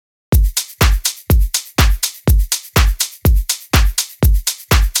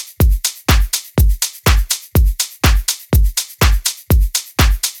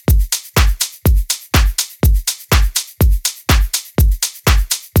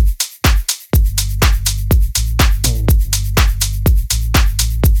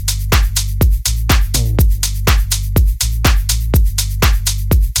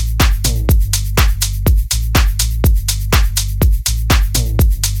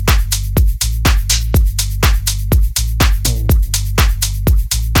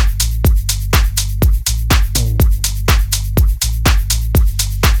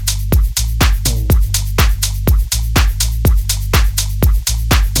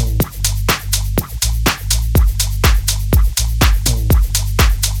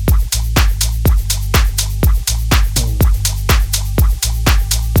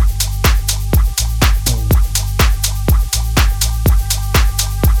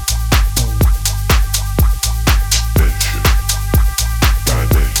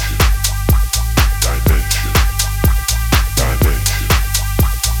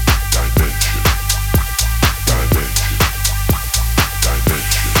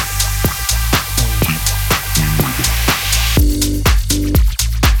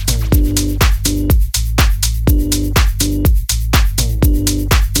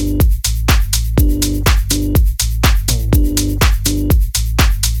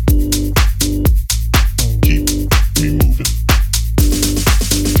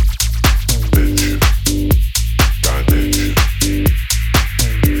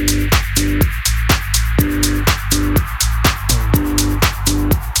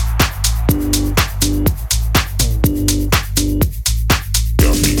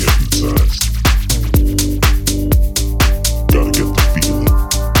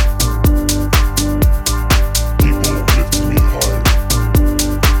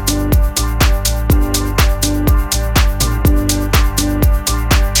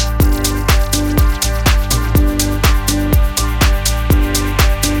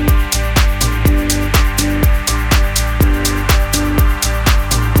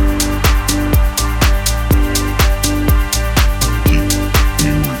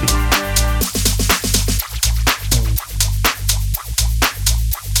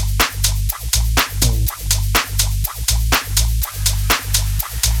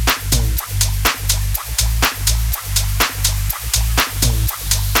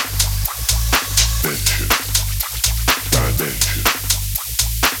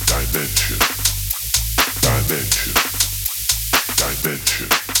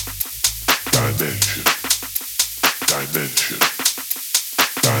Dimension.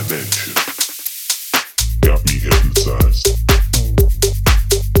 Got me hypnotized.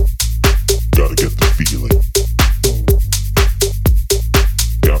 Gotta get the feeling.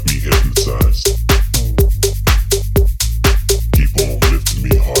 Got me hypnotized. Keep on lifting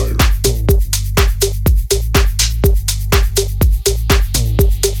me higher.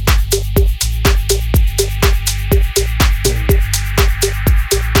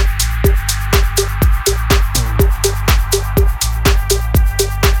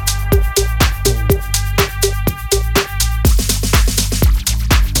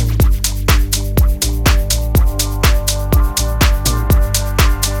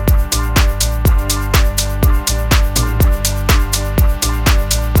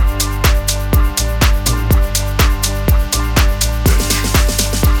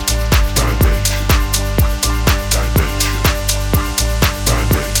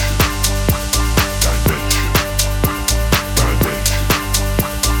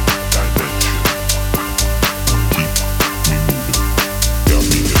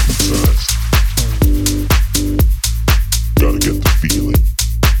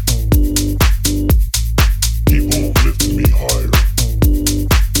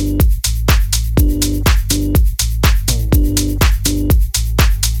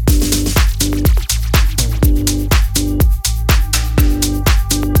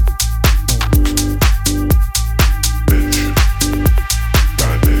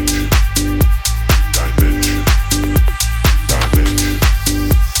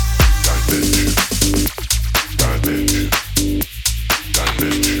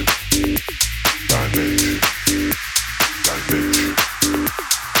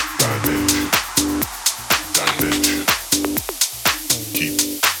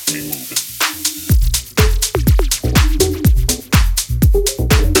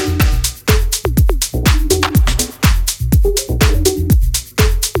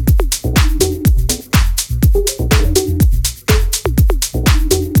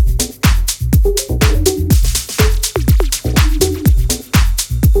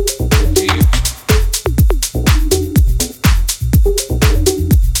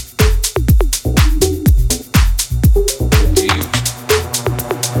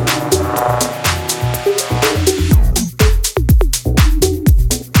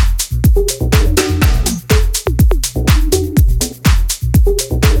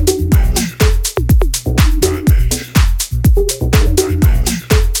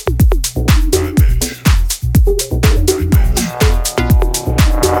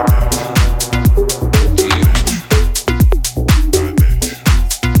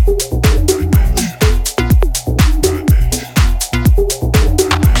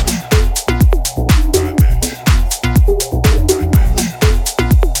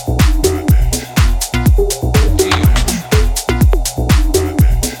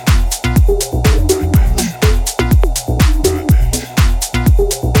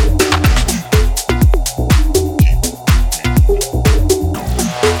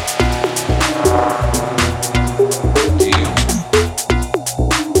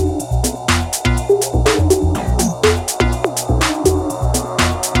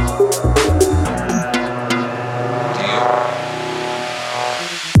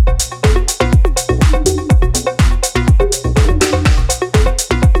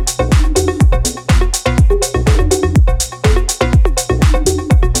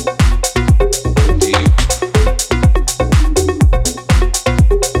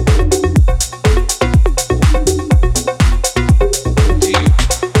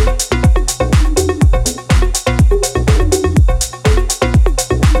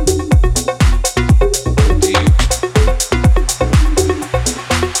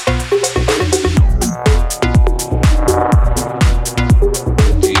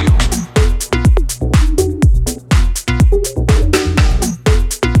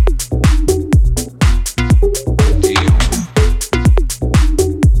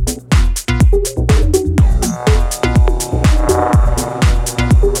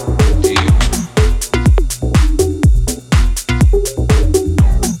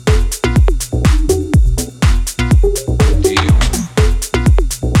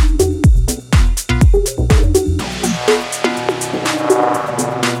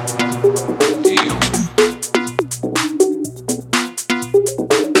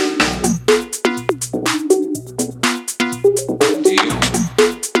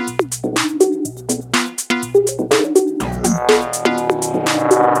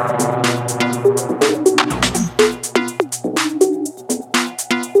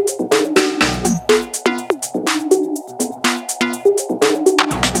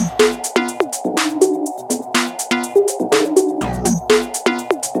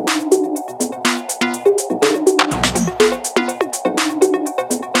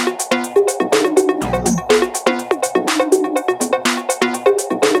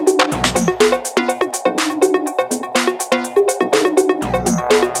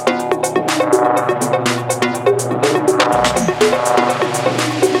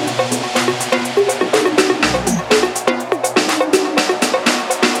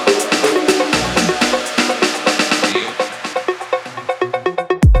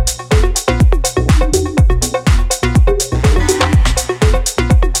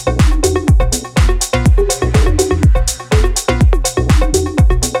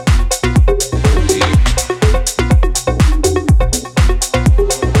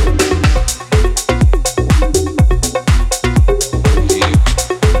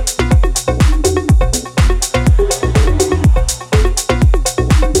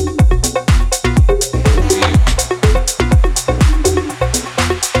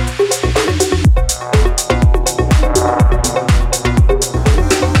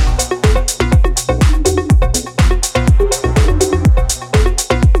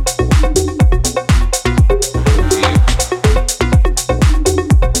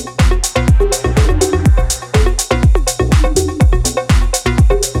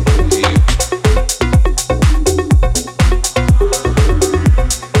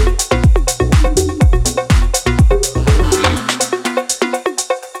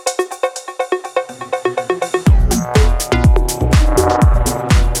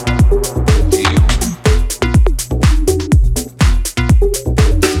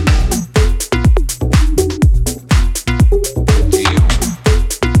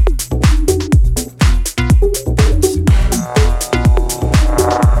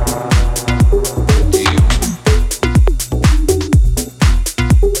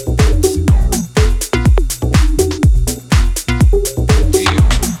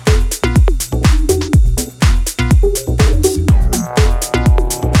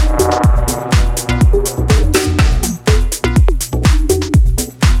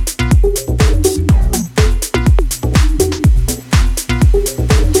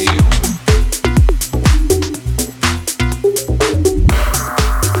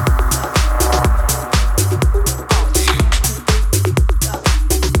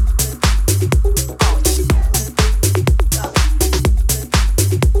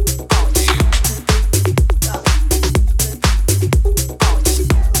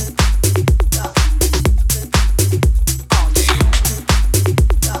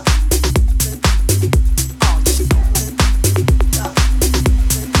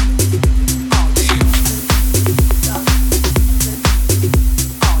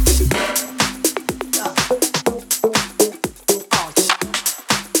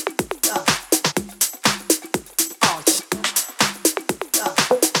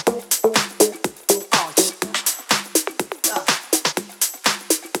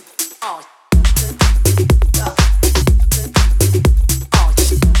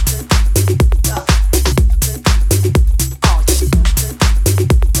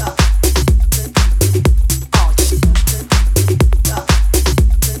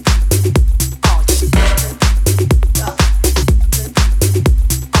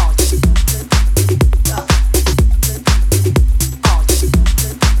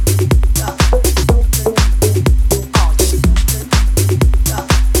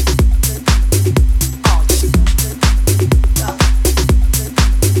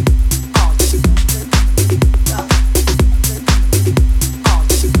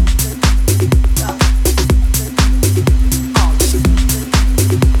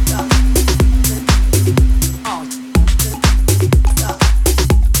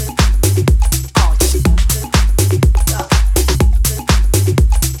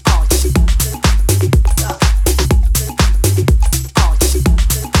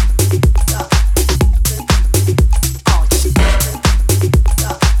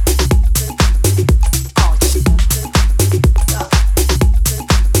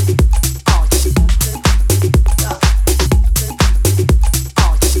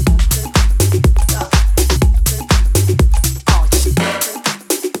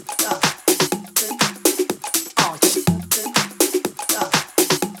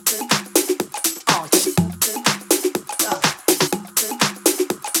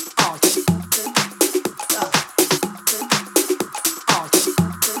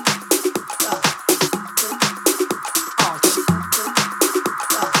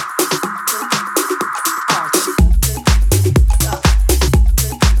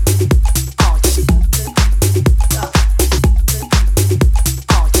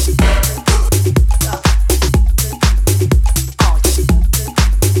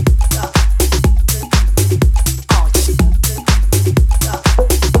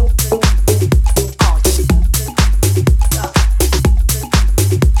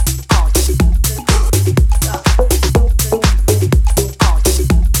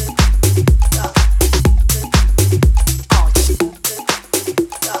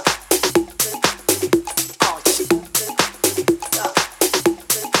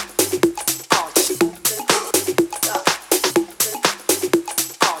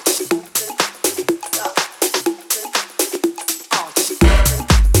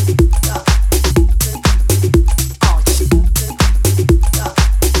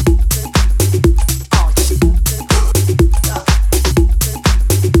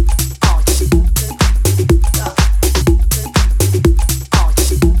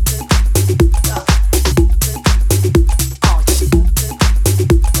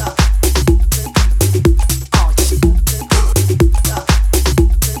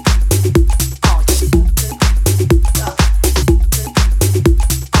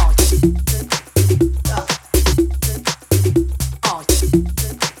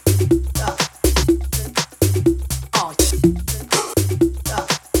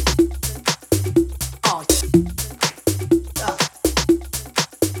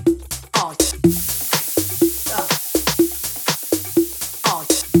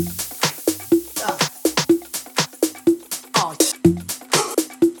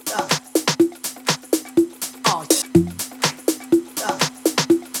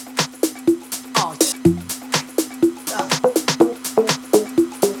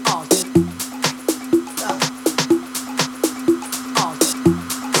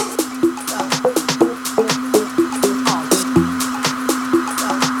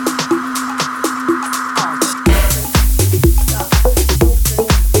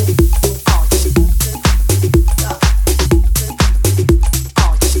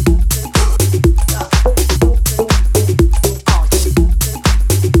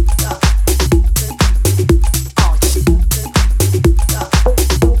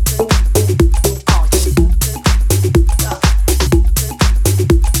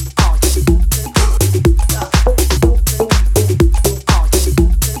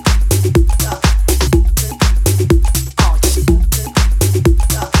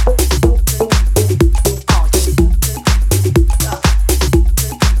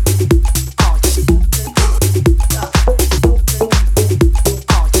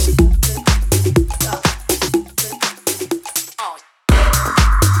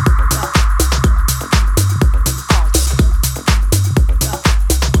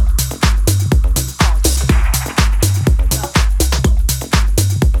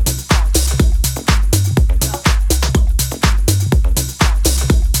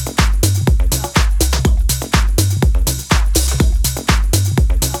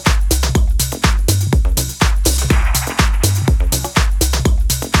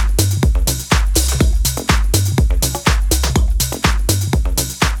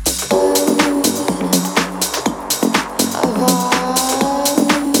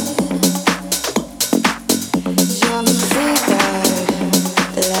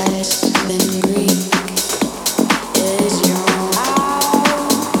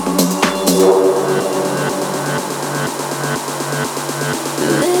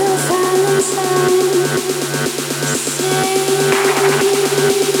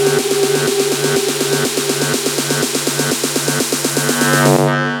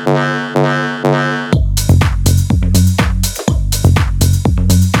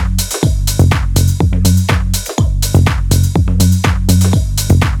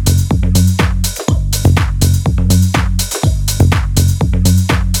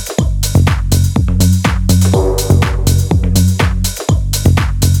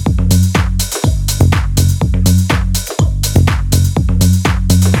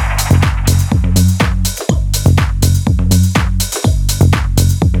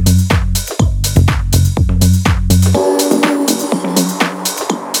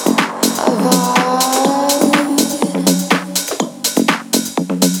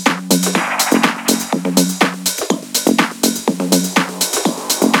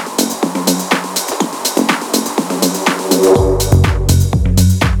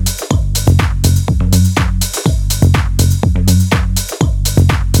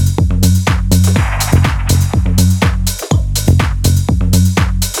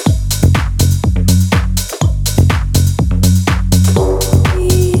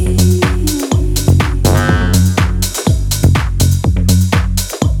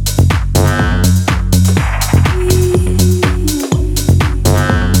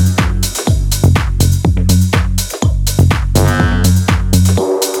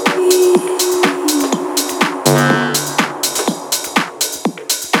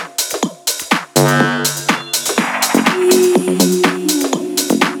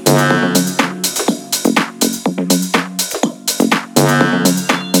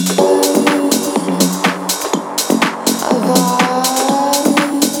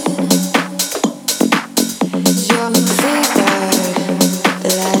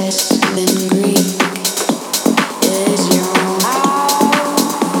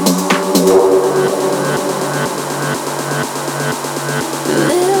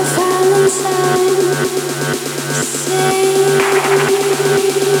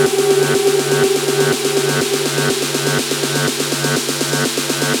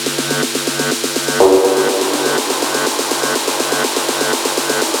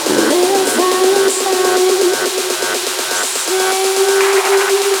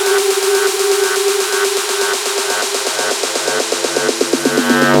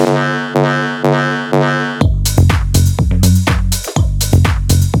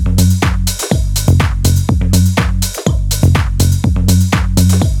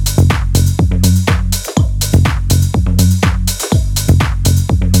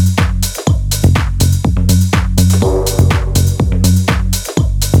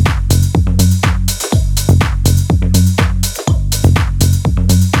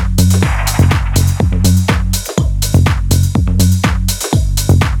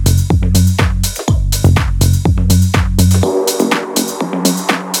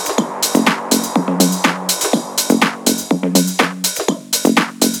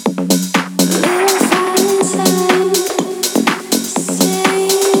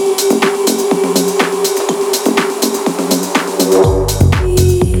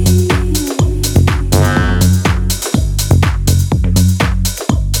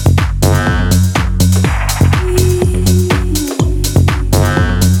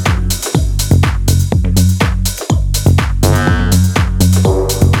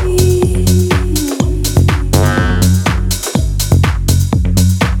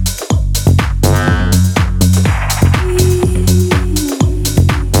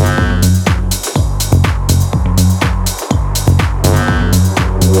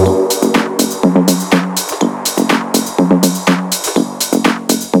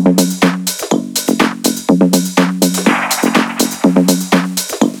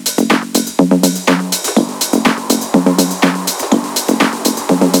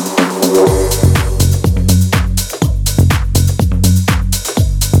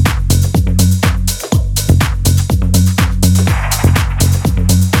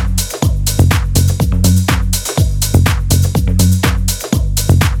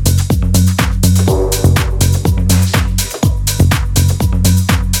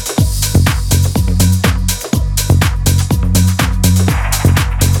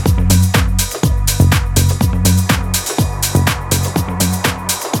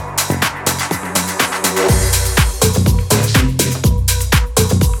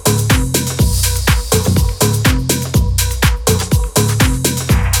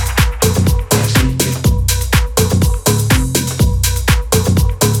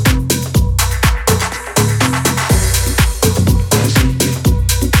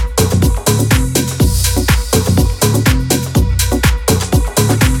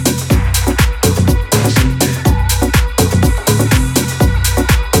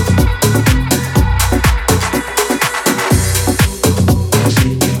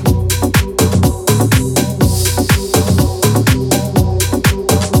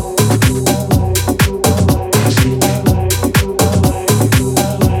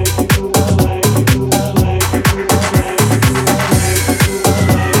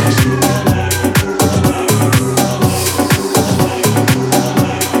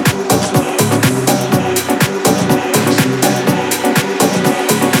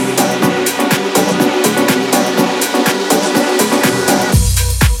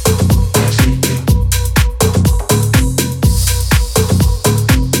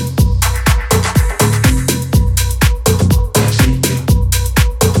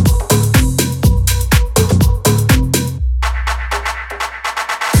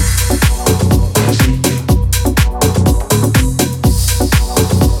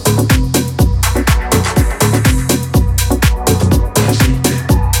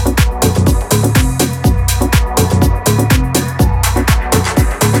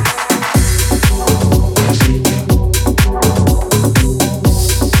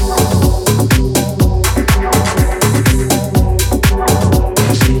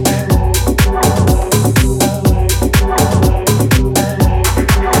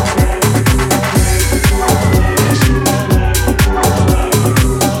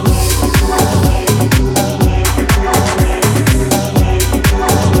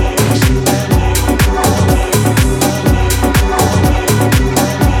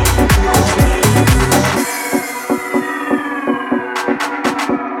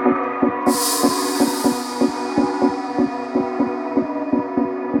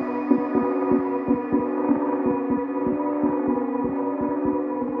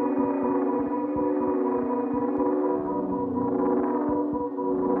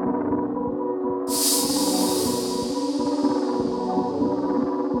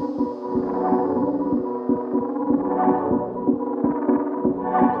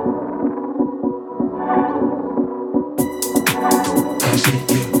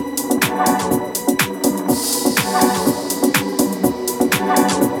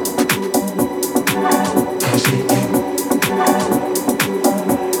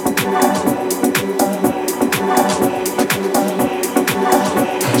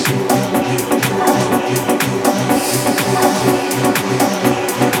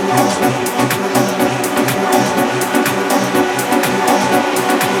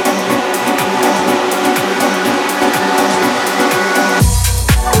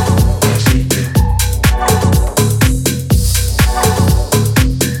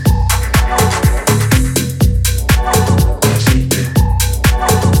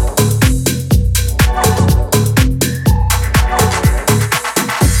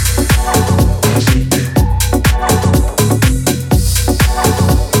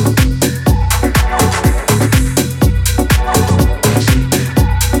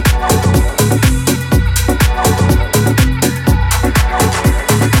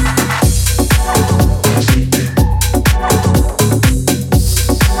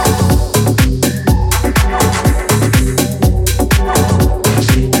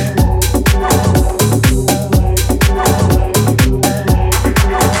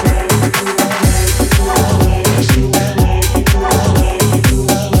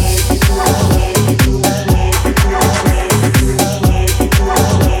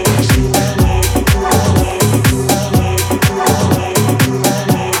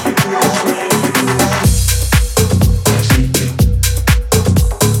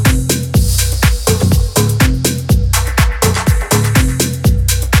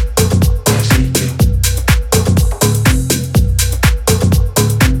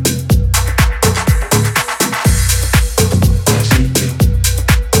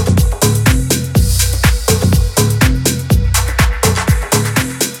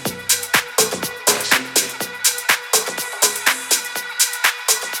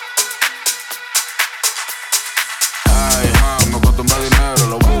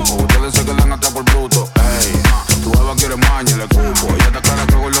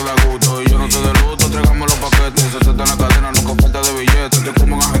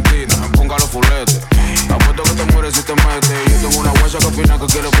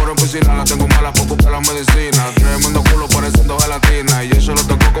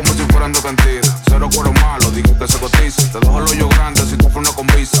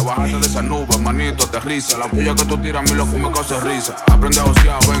 La puya que tú tiras a mí lo que me causa risa. Aprende a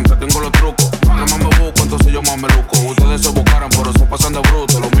osear, ven, que tengo los trucos. Mientras más me busco, entonces yo más me luco. Ustedes se buscaran, pero se pasan de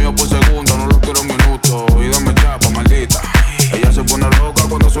bruto. Los míos por segundo, no los quiero en minutos. Y dame chapa, maldita. Ella se pone loca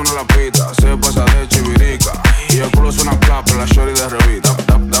cuando suena la pita. Se pasa de chivirica. Y el culo suena plapa, la shorty de revista.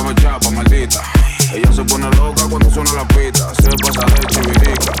 Dame chapa, maldita. Ella se pone loca cuando suena la pita. Se pasa de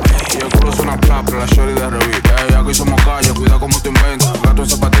chivirica. Y el culo suena plapa, la shorty de revista. Aquí somos calle, cuida como te inventas. Gato en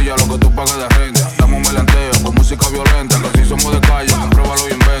zapatilla, lo que tú pagas de renta. Damos un melanteo con música violenta. Que si somos de calle, compruébalo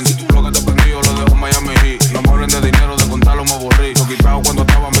y inventa. Si tú lo que te prendió lo dejo en Miami Heat. No me hablen de dinero, de contarlo me aburrí. Lo quitado cuando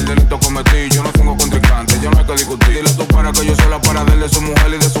estaba, mil delitos cometí. Yo no tengo contrincante, yo no hay que discutir. Dile a tu para que yo soy la para de su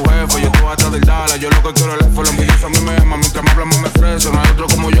mujer y de su jefe. Yo estoy hasta del Dala, yo lo que quiero es el F. La envidiosa a mí me ama, mientras me hablan me crece. No hay otro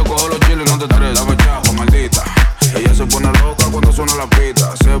como yo, cojo los chiles y no te estreses. Dame chapa, maldita. Ella se pone loca cuando suena la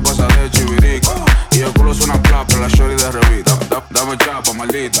pita. Se pasa de chivirica. Y el culo suena plapa, la shorty de revista. Dame chapa,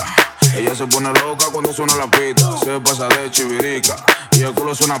 maldita. Ella se pone loca cuando suena la pita. Se pasa de chivirica. Y el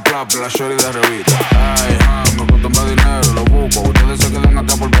culo suena plapa, la shorty de revista. Ay, me cuesta más dinero, lo busco. Ustedes se quedan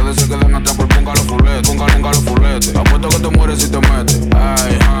atrás por ustedes se quedan atrás por ponga los fuletes. Ponga los fuletes. Apuesto que te mueres si te metes.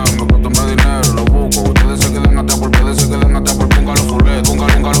 Ay, me cuesta más dinero, lo busco. Ustedes se quedan atrás por ustedes se quedan atrás por ponga los fuletes.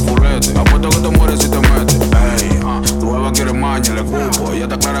 Ponga los fuletes. Apuesto que te mueres si te metes. Ay, tu beba quiere maña, le cupo. Ella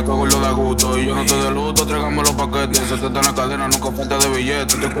está clara que gordo da gusto. Y yo no te de luto, tráigame los paquetes. Se te está en la cadena, nunca falta de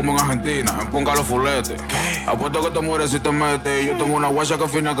billetes. Te como en Argentina, ponga los fuletes. Apuesto que te mueres si te metes. Yo tengo una guacha que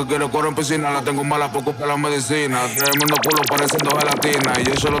fina que quiere correr en piscina. La tengo mala poco para la medicina. Tremendo culo pareciendo gelatina. Y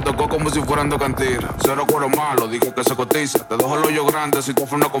yo se lo tocó como si fueran de cantina. Cero cuero malo, dije que se cotiza. Te dejo el hoyo grande si te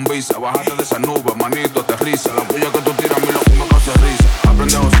frena con visa. Bájate de esa nube, manito, aterriza. La puya que tú tiras a mí lo que me causa risa.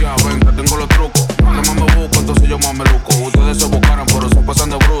 Aprende a osear, ven, que tengo los trucos. Mientras más me busco, entonces yo más me luco. Ustedes se buscaran, pero se pasan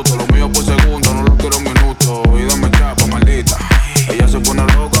de bruto. Los míos por segundo, no los quiero en minutos. Y dame chapa, maldita. Ella se pone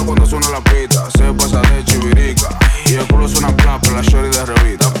loca cuando suena la pita. Se pasa de chivirica. Y el culo suena plapa, la shorty de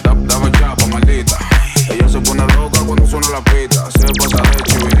revista. Dame chapa, maldita. Ella se pone loca cuando suena la pita. Se pasa de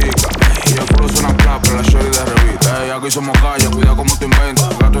chivirica. Y el culo suena plapa, la shorty de revista. Aquí somos calle, cuida como te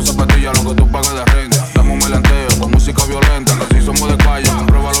inventas. Gato en zapatilla, lo que tú pagas de renta. Damos un melanteo con música violenta. Que si somos de calle,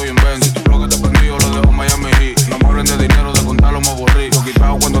 compruébalo y inventa. Si tú lo que te prendió lo dejo en Miami Heat. No me hablen de dinero, de contarlo me aburrí. Lo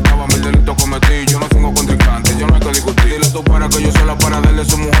quitado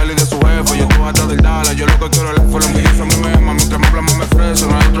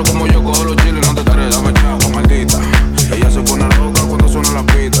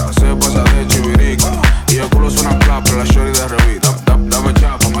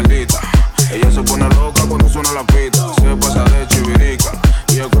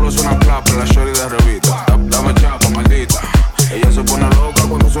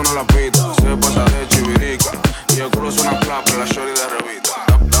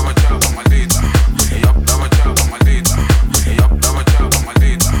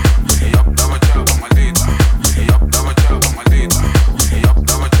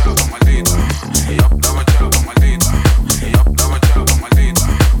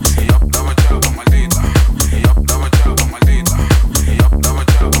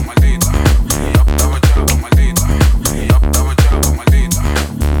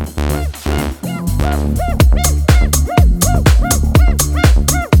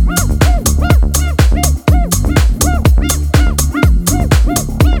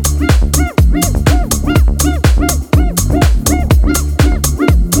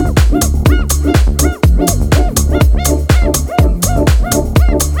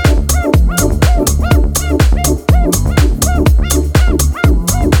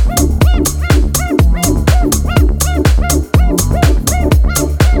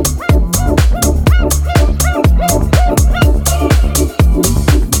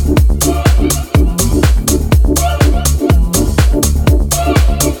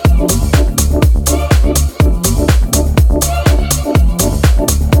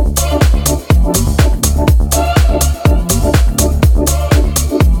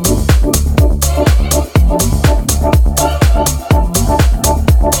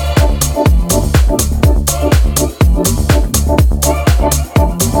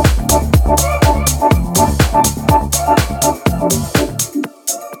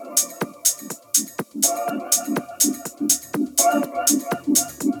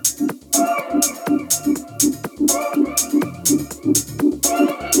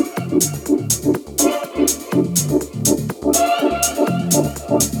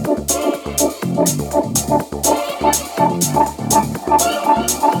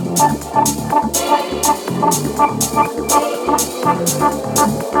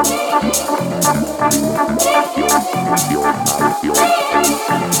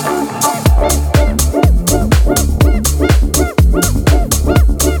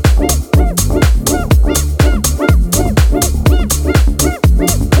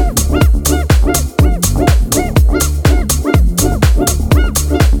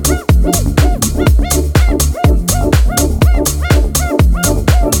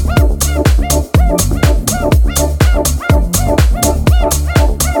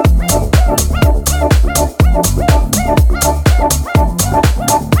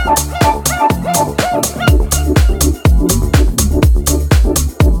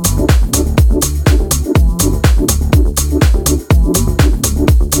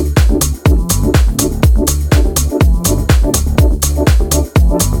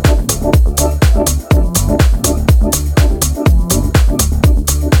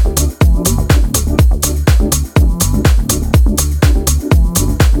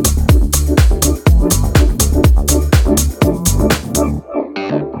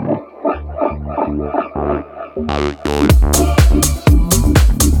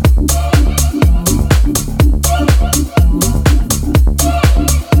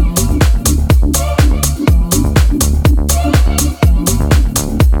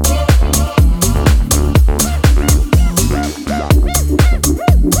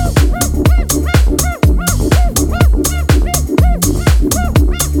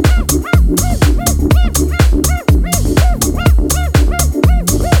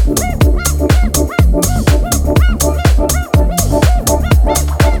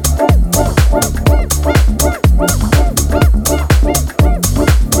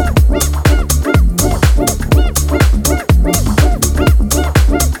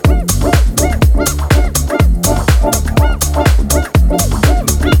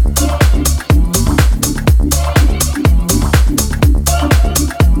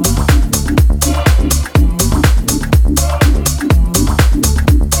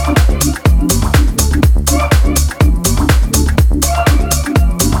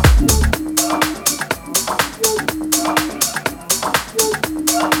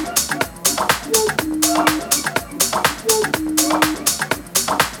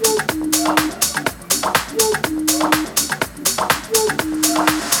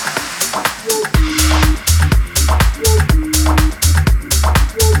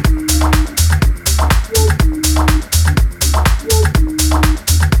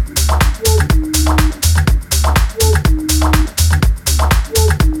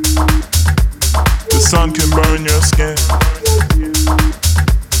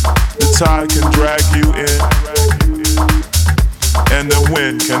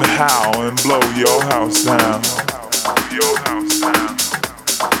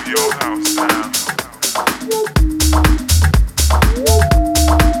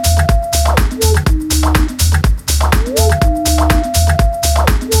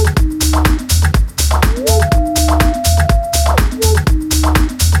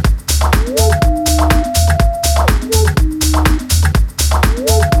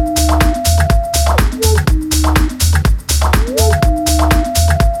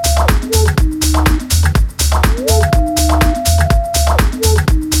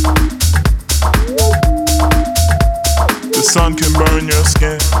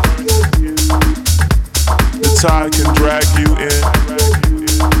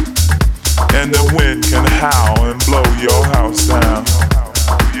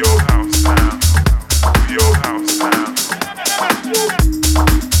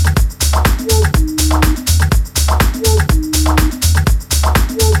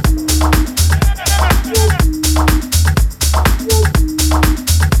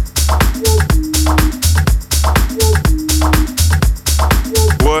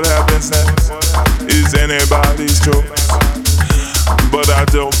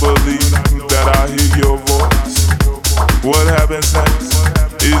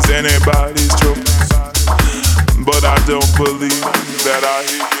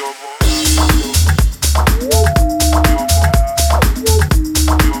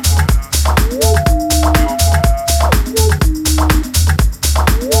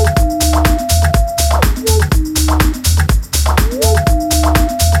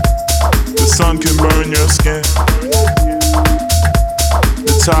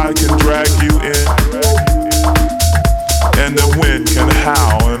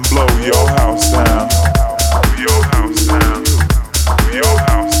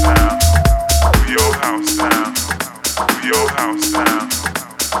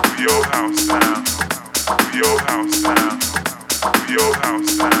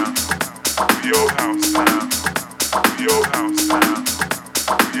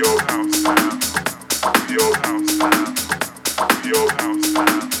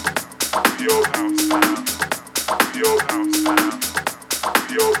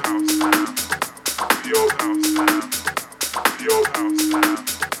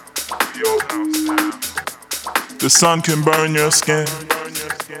The sun can burn your skin.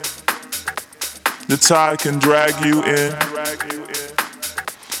 The tide can drag you in.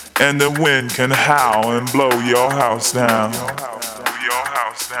 And the wind can howl and blow your house down.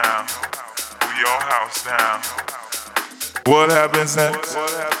 What happens next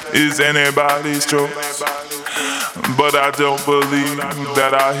is anybody's choice. But I don't believe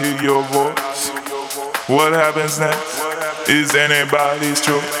that I hear your voice. What happens next is anybody's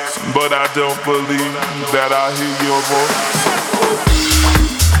choice. But I don't believe that I hear your voice.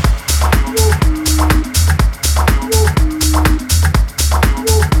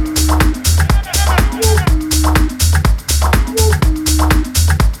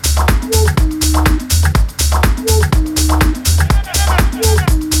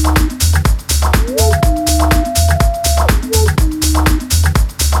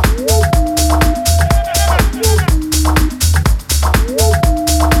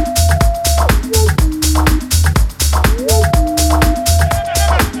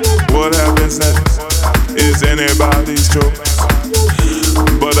 Anybody's choice,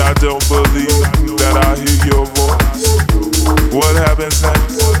 but I don't believe that I hear your voice. What happens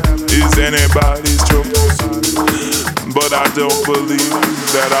next is anybody's choice, but I don't believe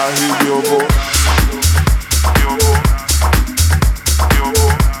that I hear your voice.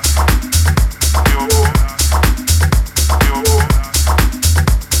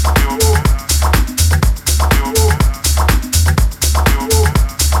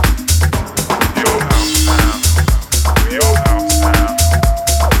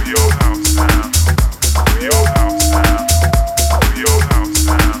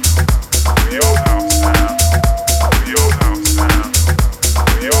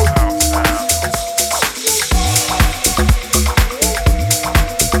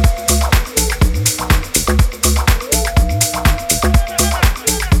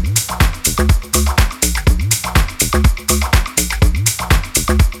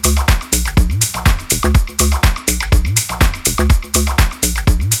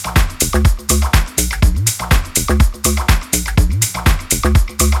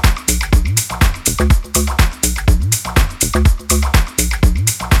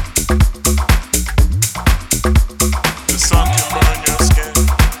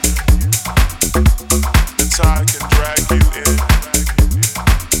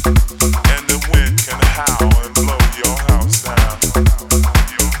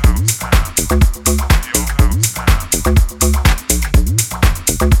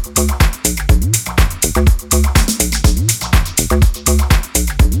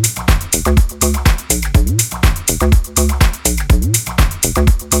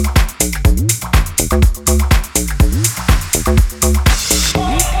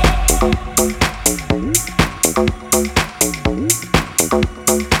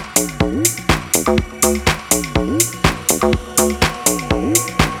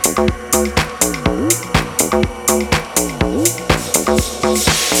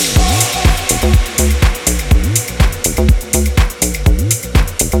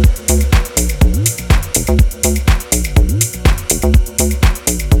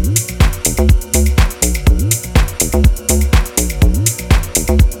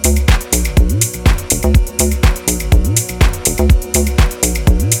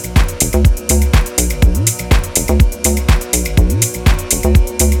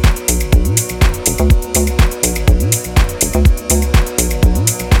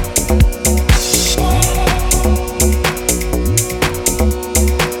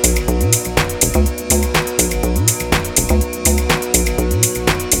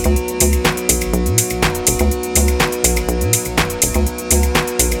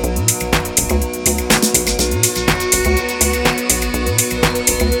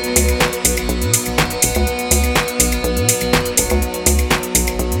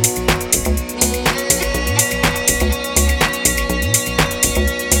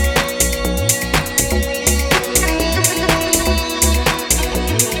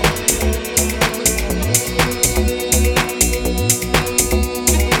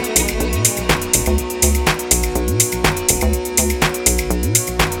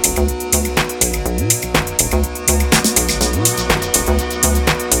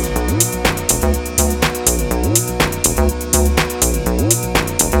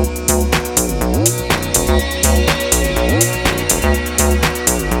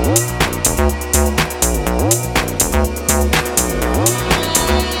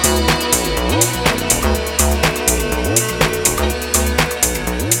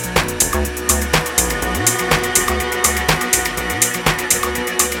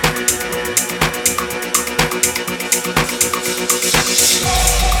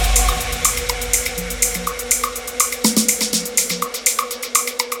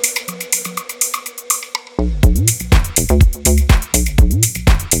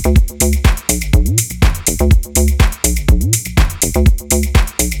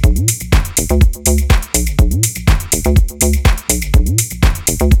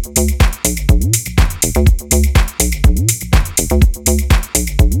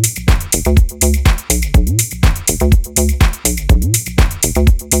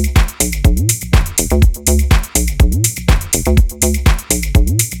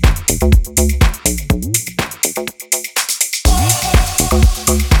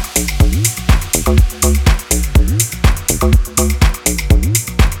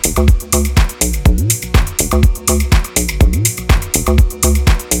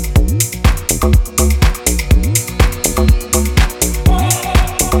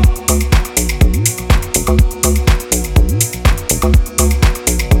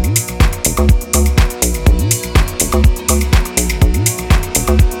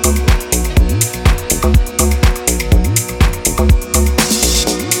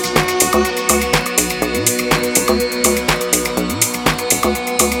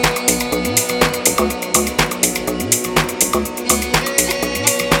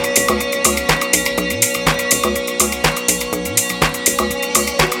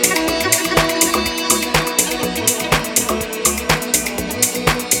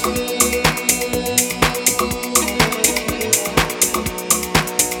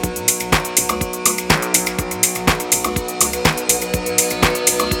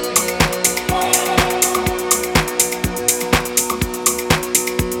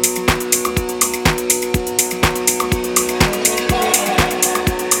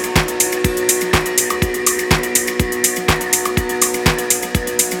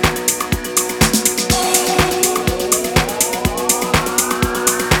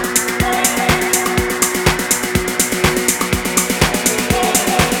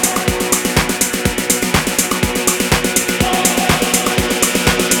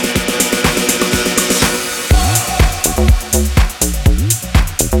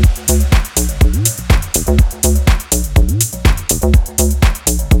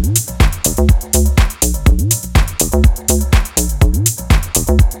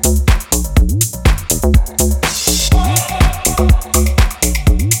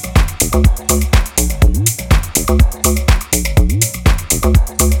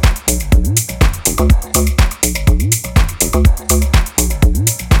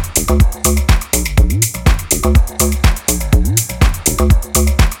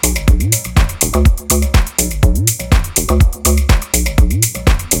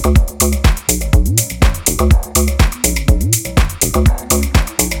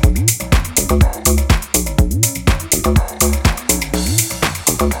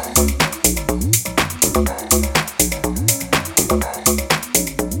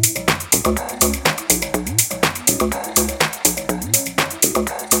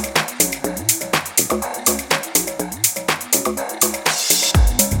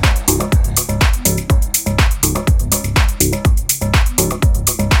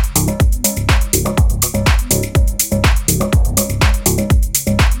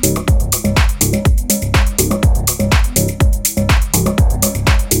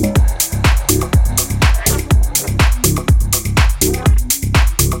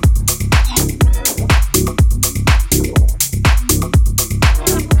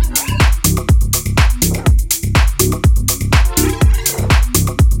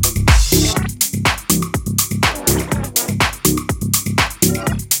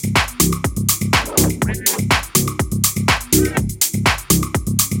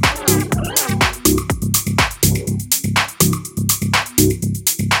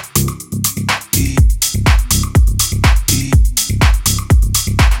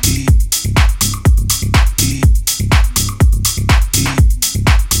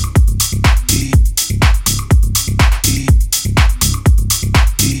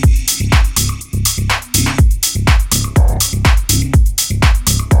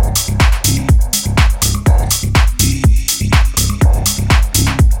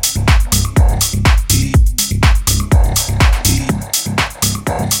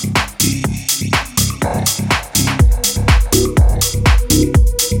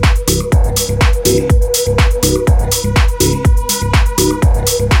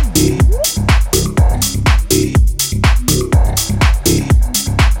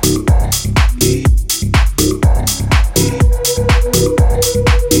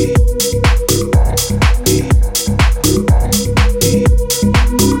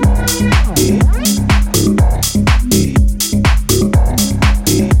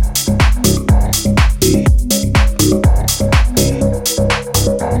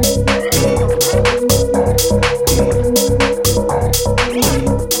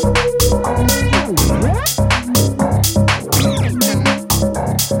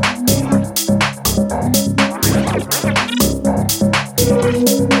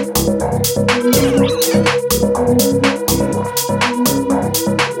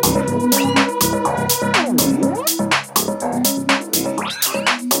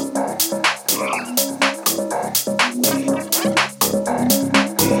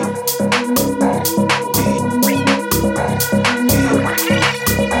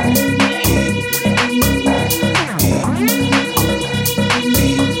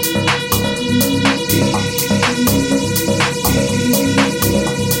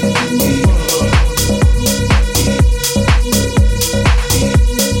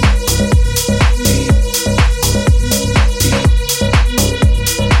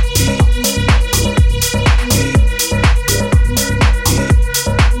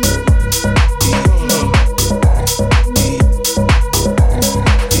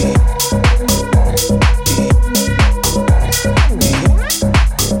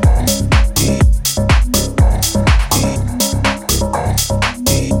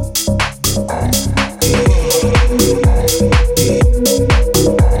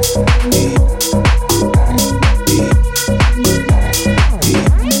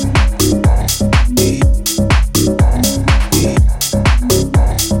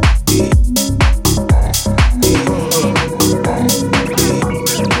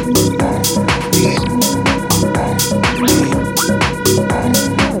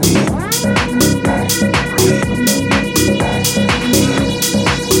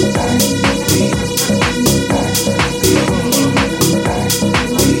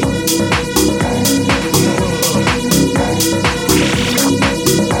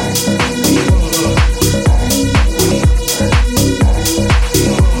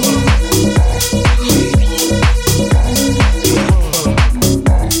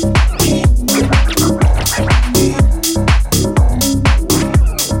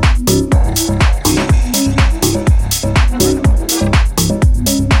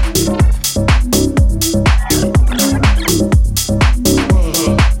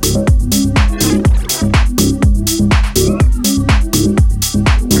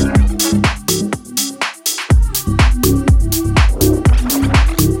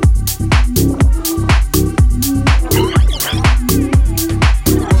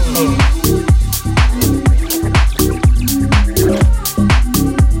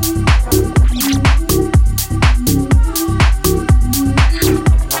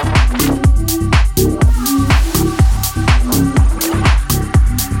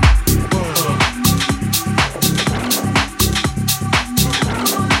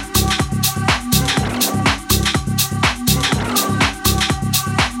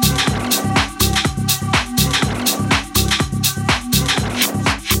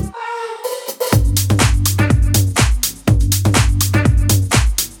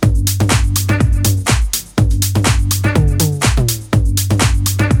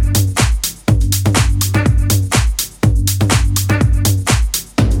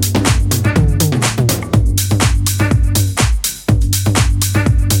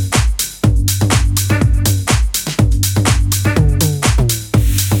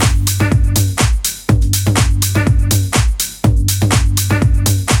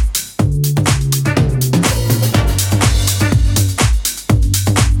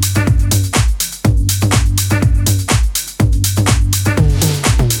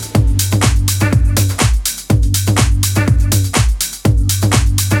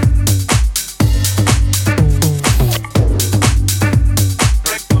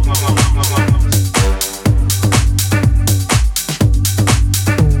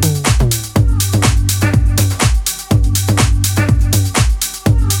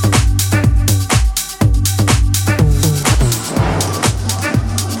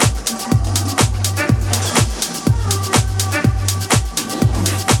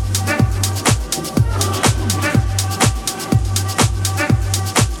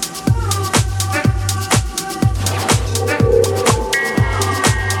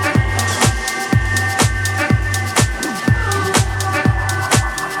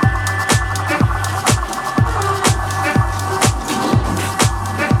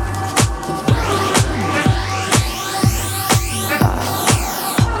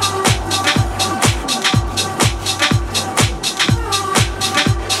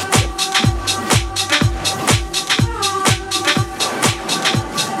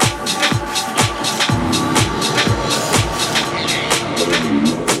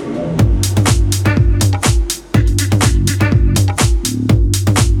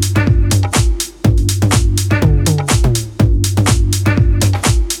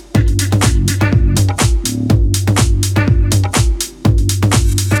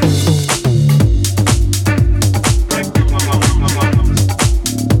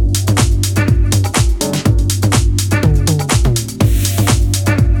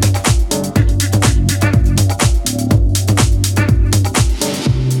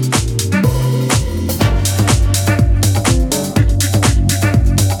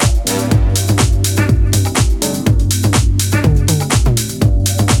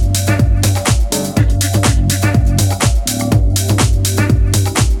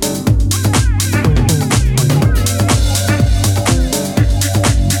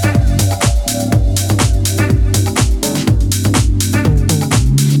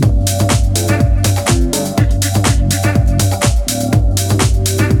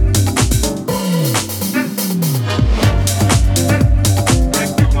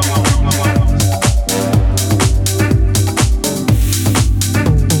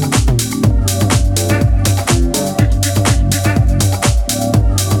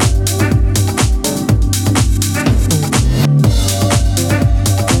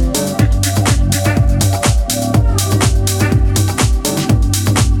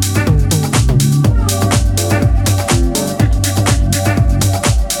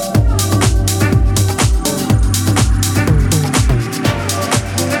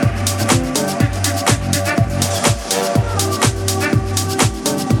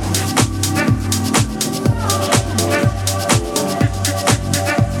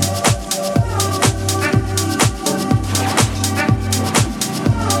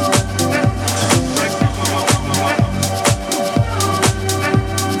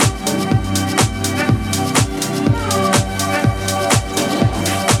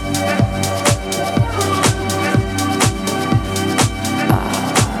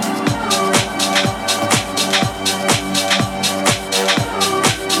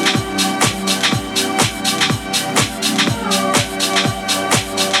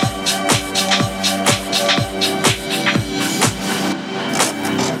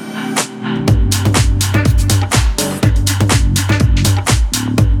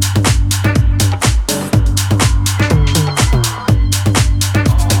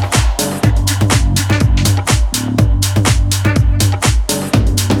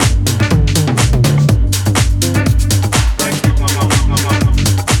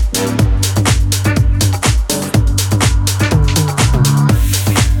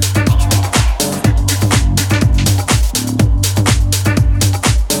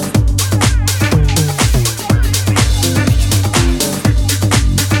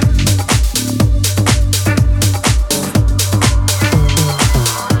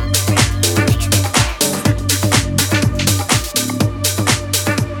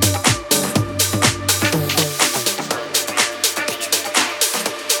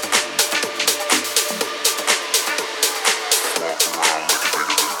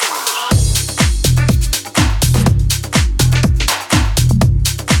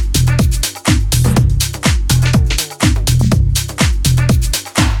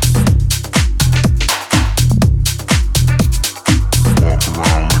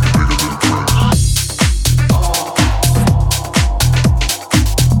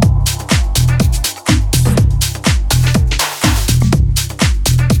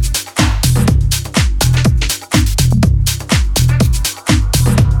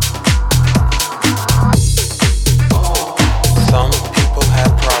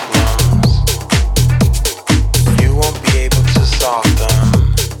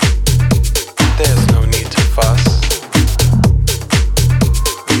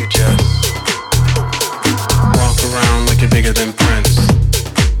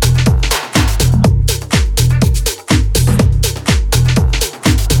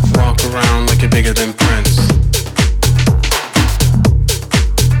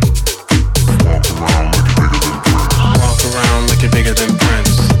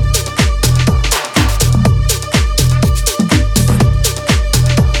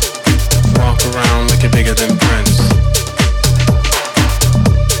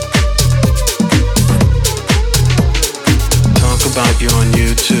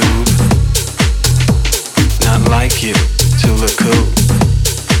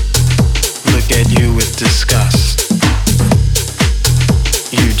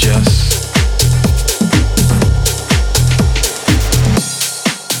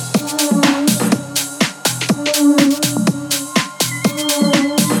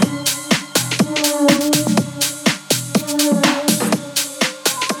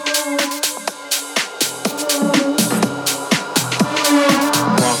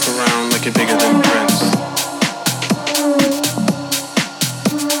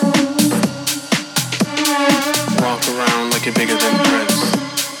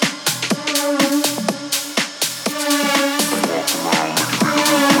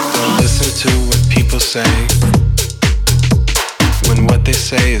 say when what they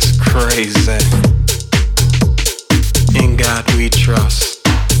say is crazy. In God we trust.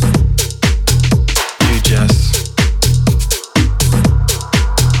 You just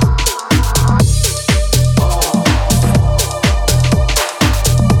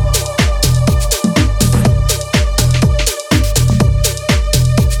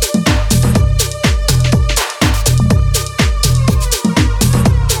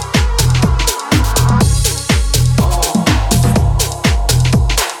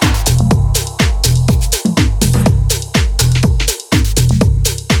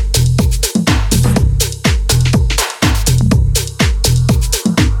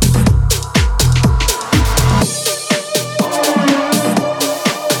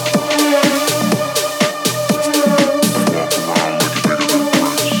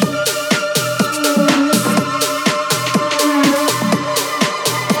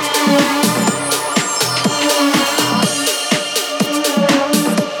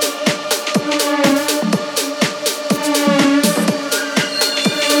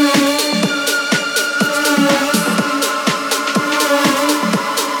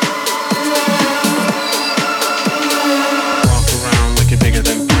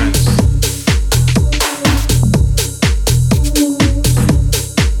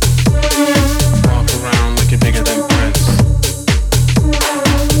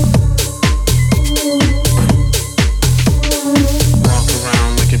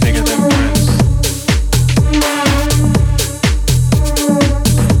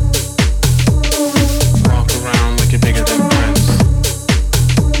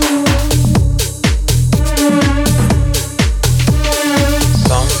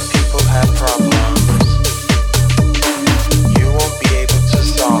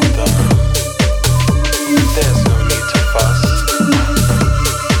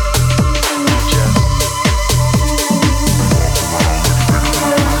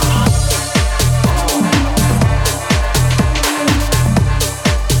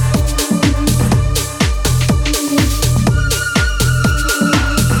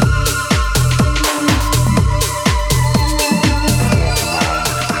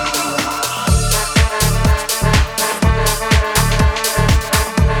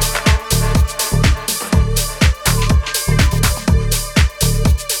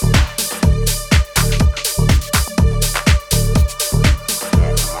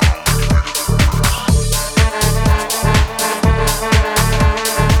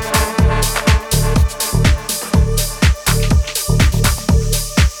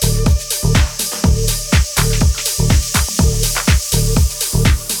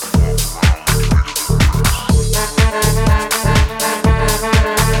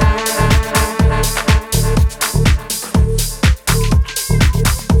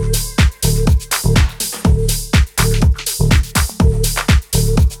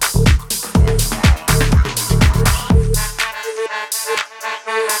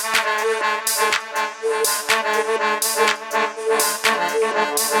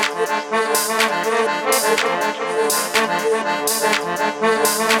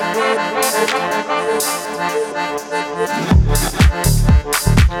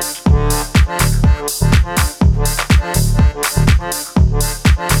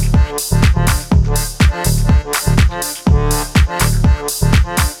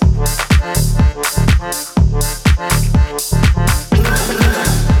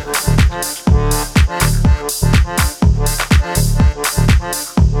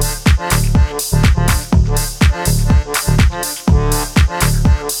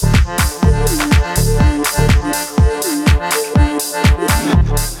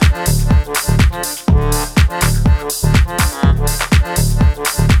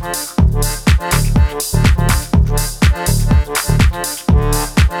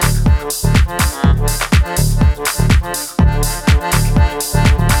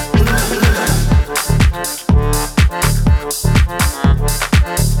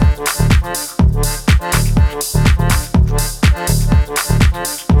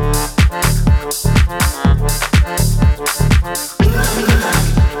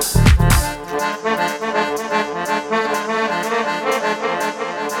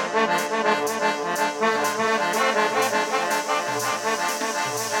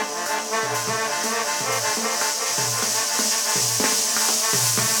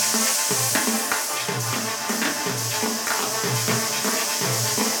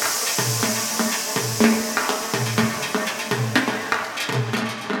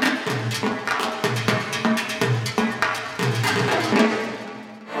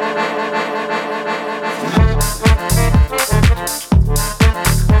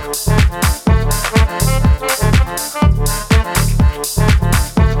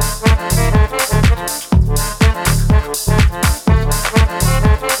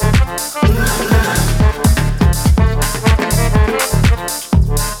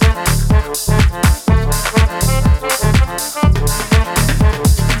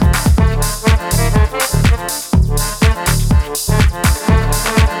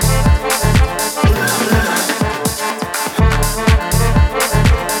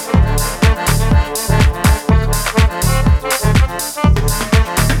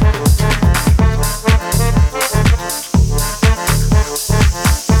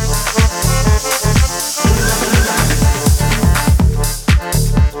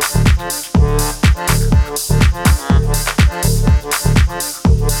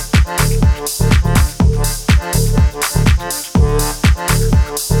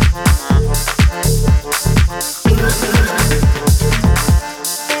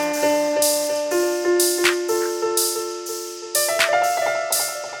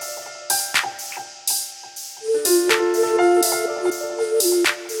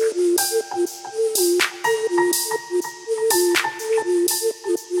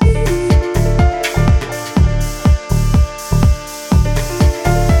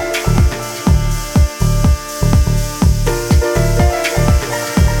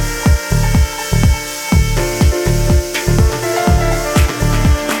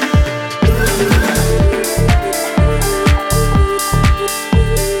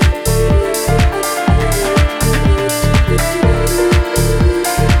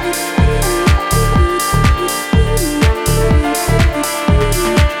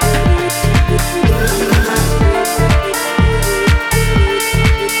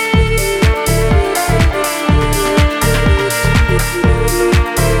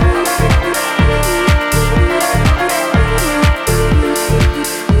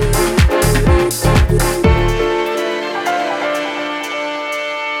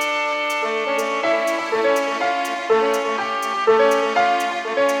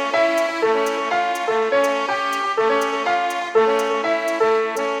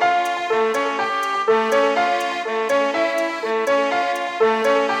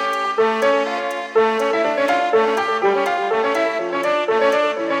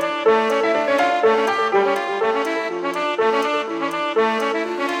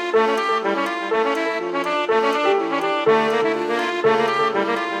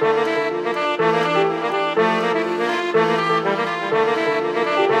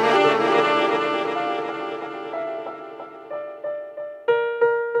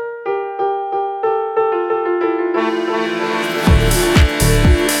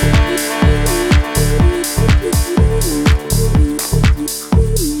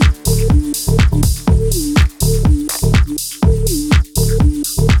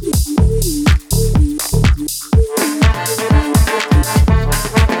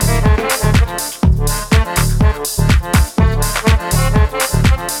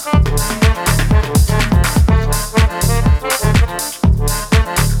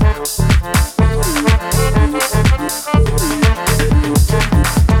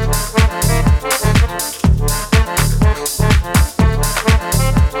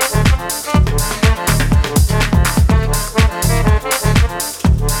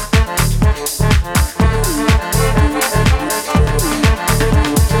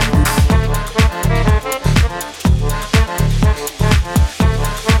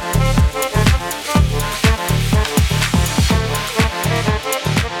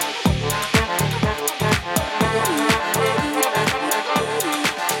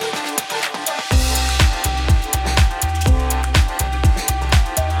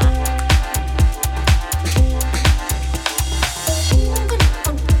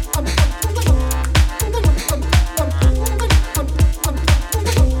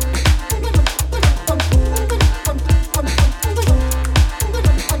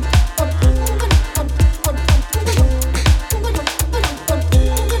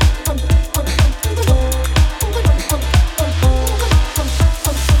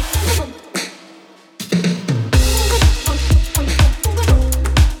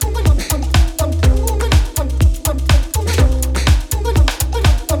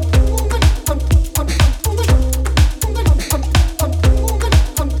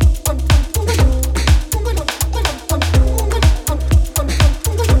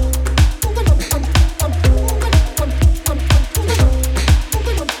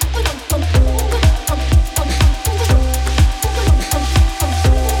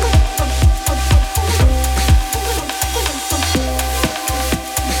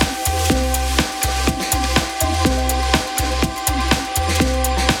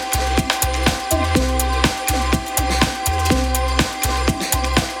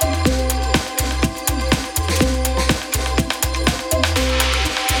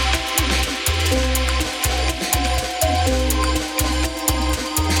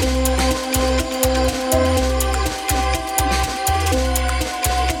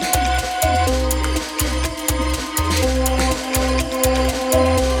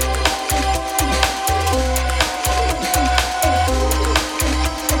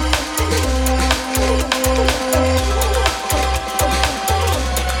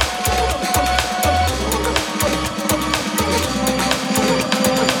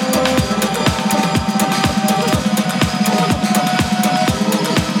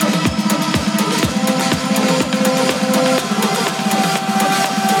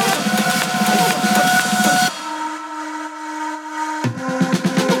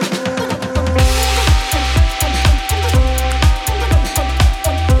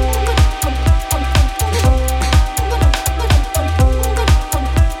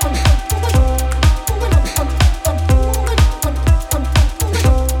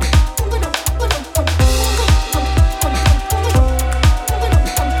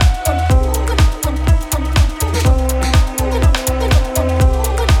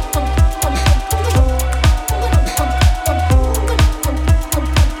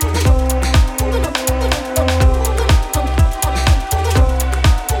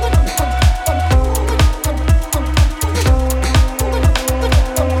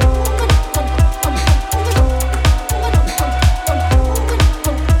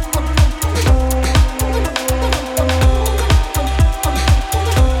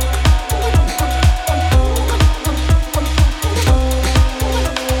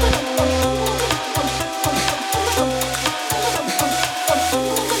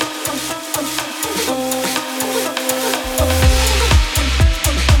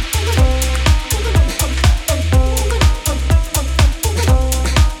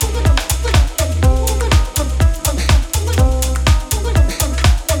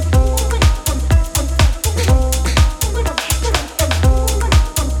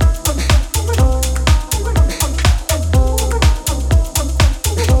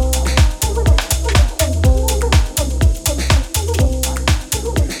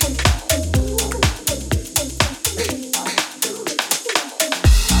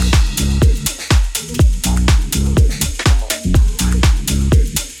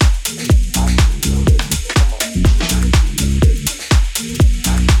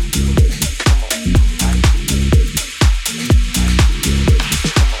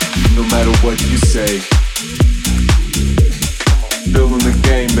say. Building the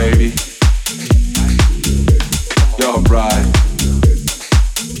game, baby. Y'all right.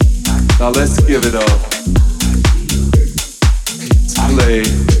 Now let's give it up. Let's play.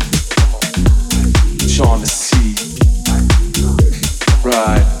 Sean the sea.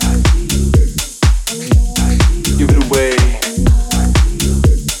 Right. Give it away.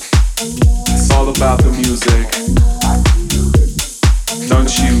 It's all about the music.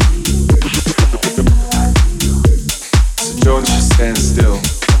 Don't you? So don't you stand still.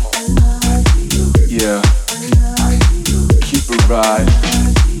 Yeah. Keep it right.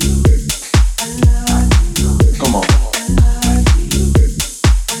 Come on.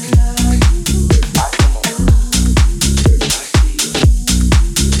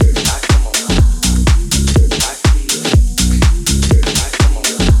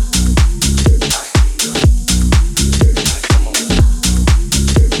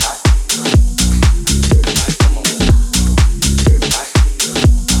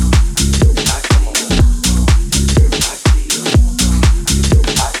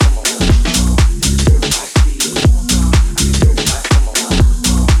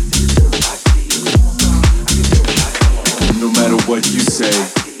 What you say.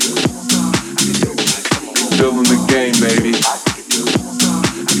 Building the game, baby.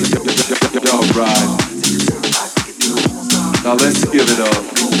 Y'all right. Now let's give it up.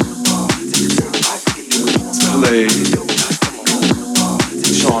 Let's play.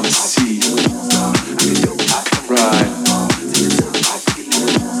 Sean the sea. Right.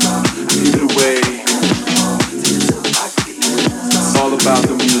 Give it away. It's all about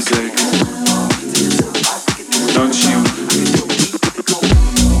the music. Don't you?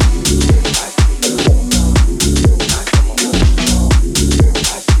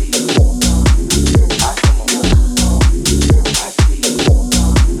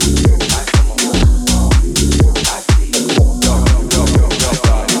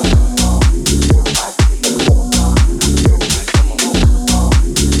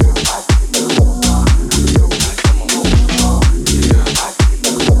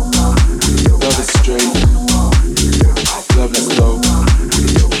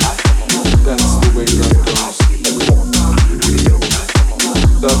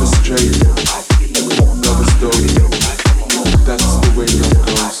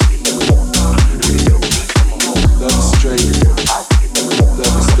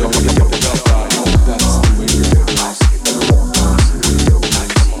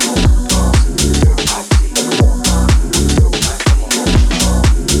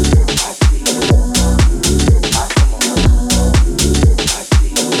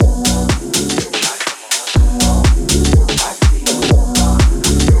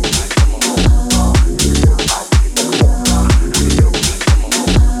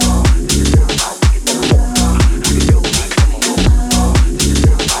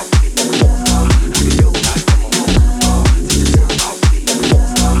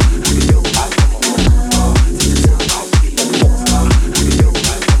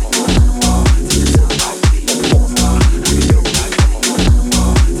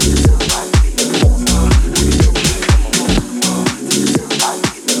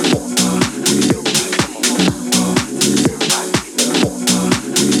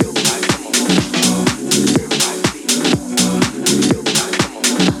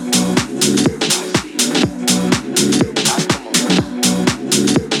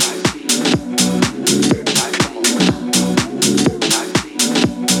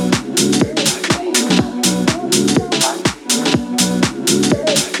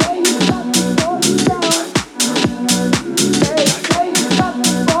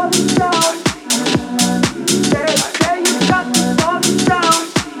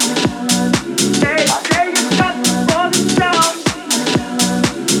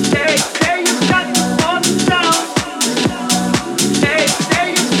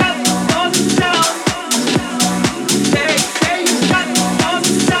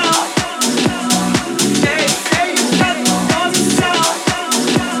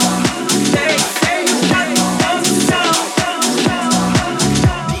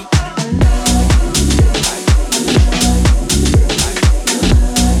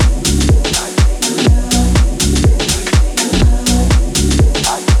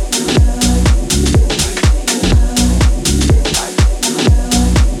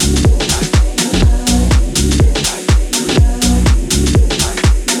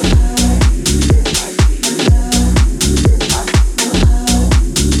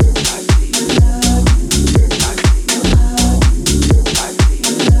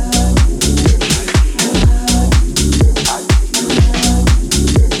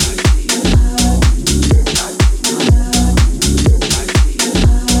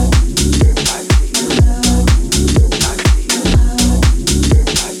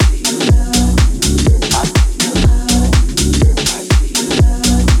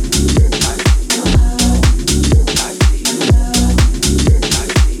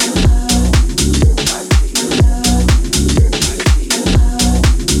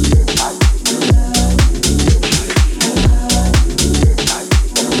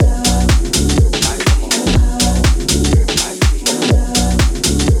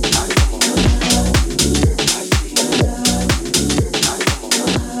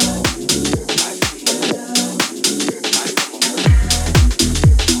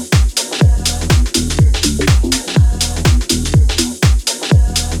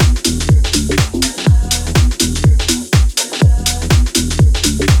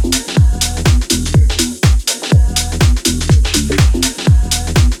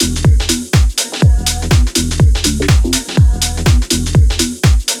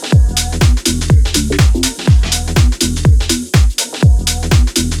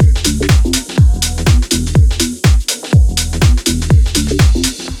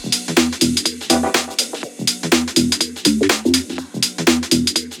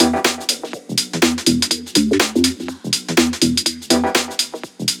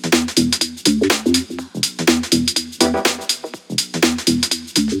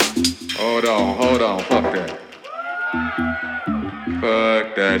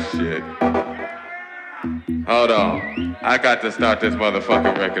 that shit. Hold on. I got to start this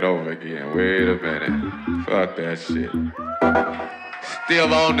motherfucking record over again. Wait a minute. Fuck that shit.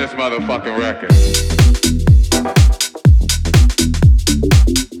 Still on this motherfucking record.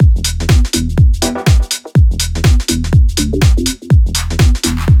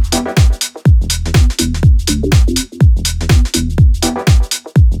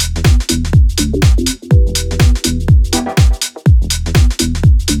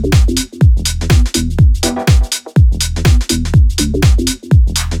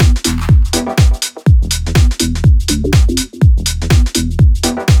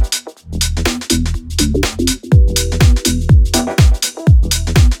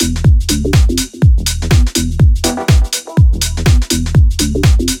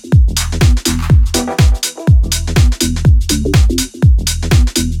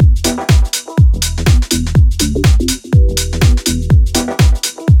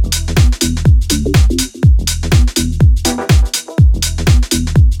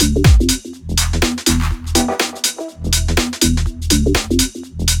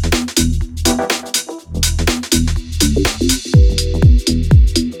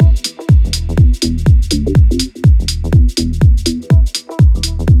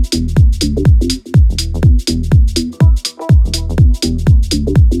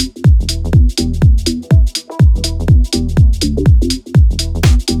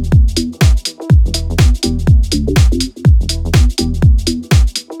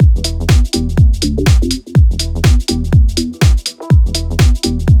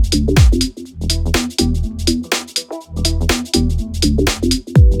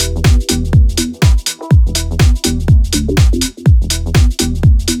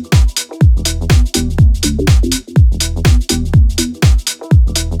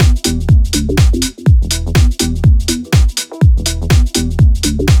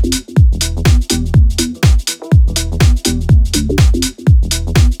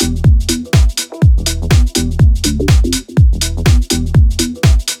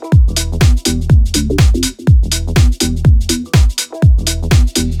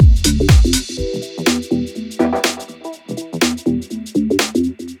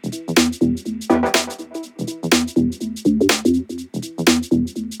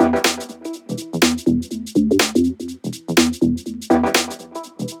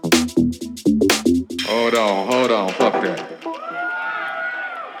 Hold on, fuck that.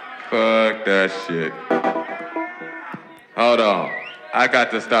 Fuck that shit. Hold on. I got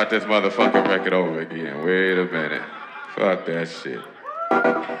to start this motherfucking record over again. Wait a minute. Fuck that shit.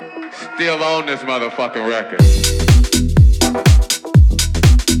 Still on this motherfucking record.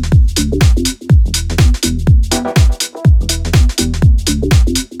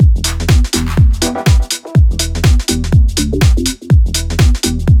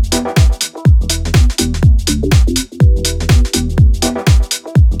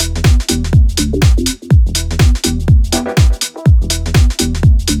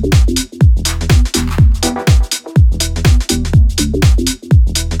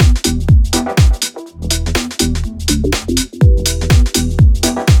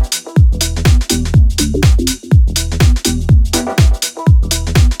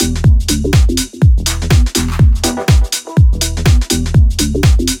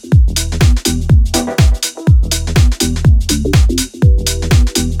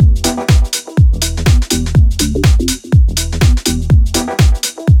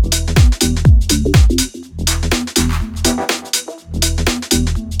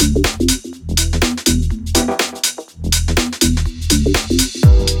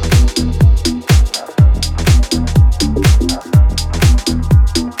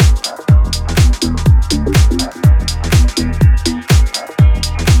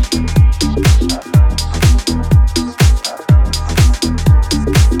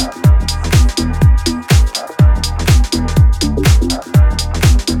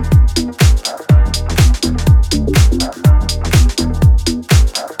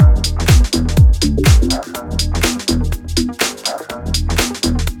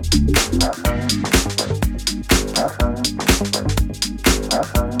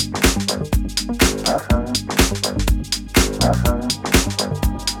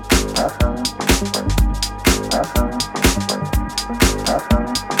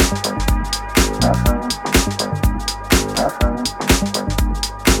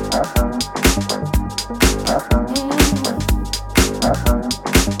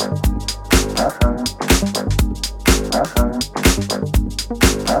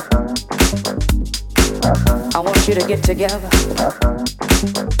 You to get together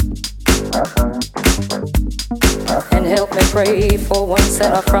and help me pray for one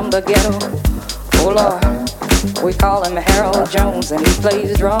sinner from the ghetto. Oh Lord, we call him Harold Jones and he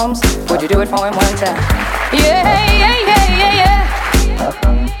plays drums. Would you do it for him one time? Yeah, yeah, yeah, yeah, yeah.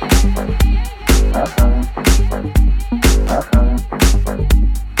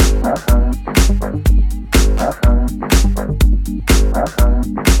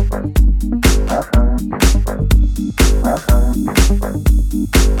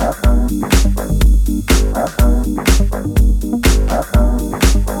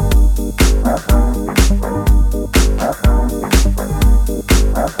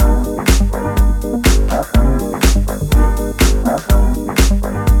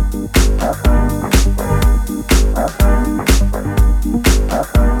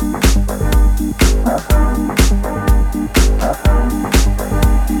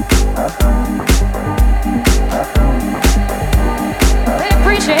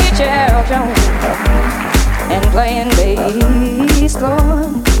 And playing bass,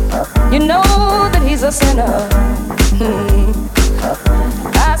 Lord, you know that he's a sinner.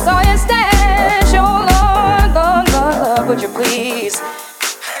 I saw you stash, oh Lord, Lord, would you please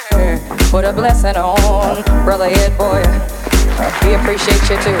put a blessing on Brother Ed, boy? We appreciate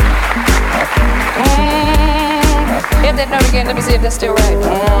you too. Hit that note again, let me see if that's still right.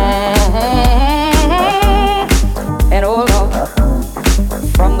 And oh Lord,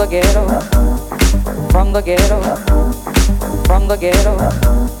 from the ghetto, from the ghetto, from the ghetto,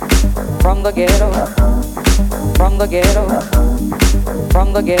 from the ghetto, from the ghetto,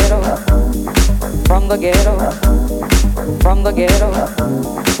 from the ghetto, from the ghetto, from the ghetto,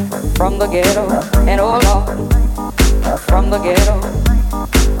 from the ghetto, and oh Lord, from the ghetto,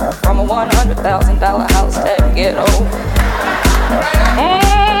 from a $100,000 house that ghetto.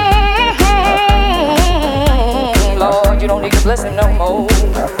 Lord, you don't need to bless him no more.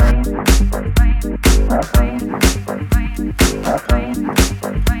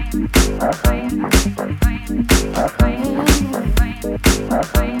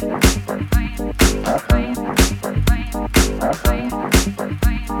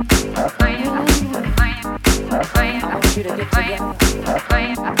 I want you to get together.